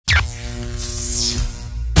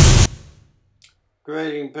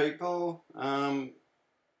Greeting people,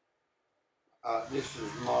 this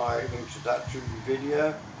is my introductory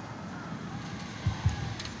video.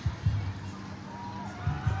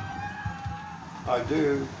 I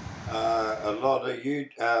do a lot of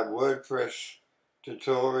WordPress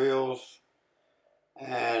tutorials,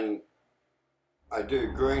 and I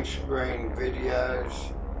do green screen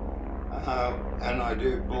videos, and I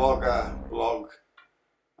do blog.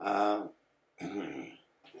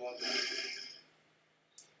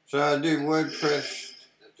 So I do WordPress,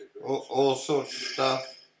 all sorts of stuff,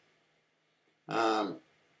 and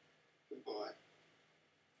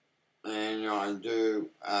I do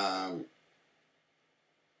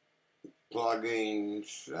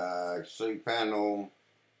plugins, cPanel,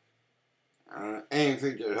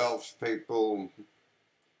 anything that helps people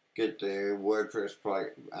get their WordPress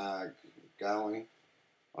going.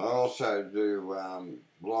 I also do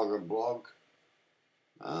Blogger.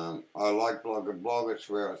 I like Blogger. It's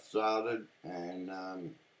where I started, and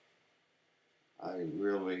I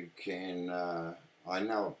really can, I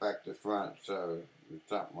know it back to front, so it's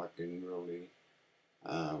something I can really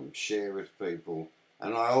share with people.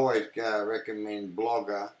 And I always recommend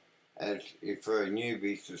Blogger as if for a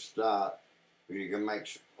newbie to start, because you can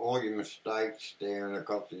make all your mistakes there and it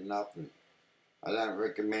costs you nothing. I don't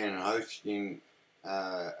recommend hosting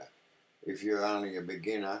if you're only a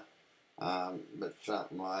beginner, but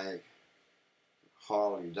something I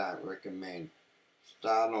highly don't recommend.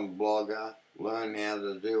 Start on Blogger, learn how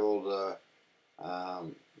to do all the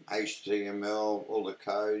HTML, all the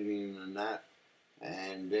coding and that,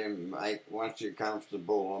 and then once you're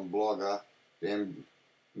comfortable on Blogger, then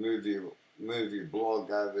move your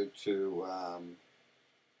blog over to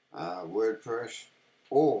WordPress,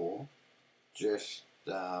 or just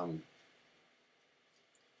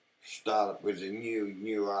start up with a new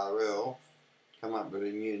URL, come up with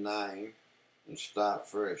a new name, and start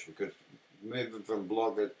fresh. Because moving from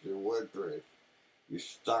Blogger to WordPress, you're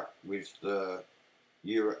stuck with the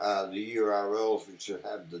URLs which should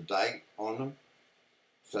have the date on them.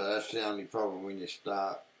 So that's the only problem when you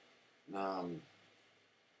start a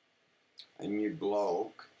new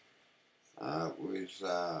blog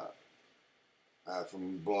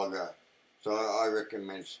from Blogger. So I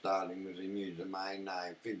recommend starting with a new domain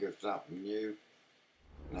name. Think of something new.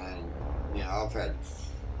 And you know, I've had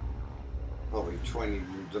probably 20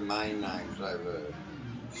 domain names over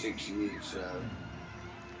 6 years. So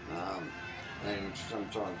and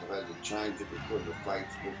sometimes I've had to change it because of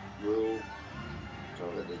Facebook rules. So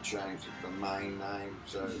I've had to change the domain name.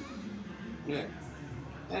 So yeah.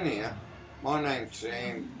 Anyhow, my name's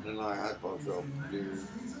Sam, and I hope I've helped you.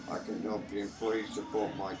 I can help you, and please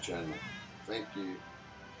support my channel. Thank you.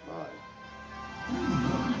 Bye.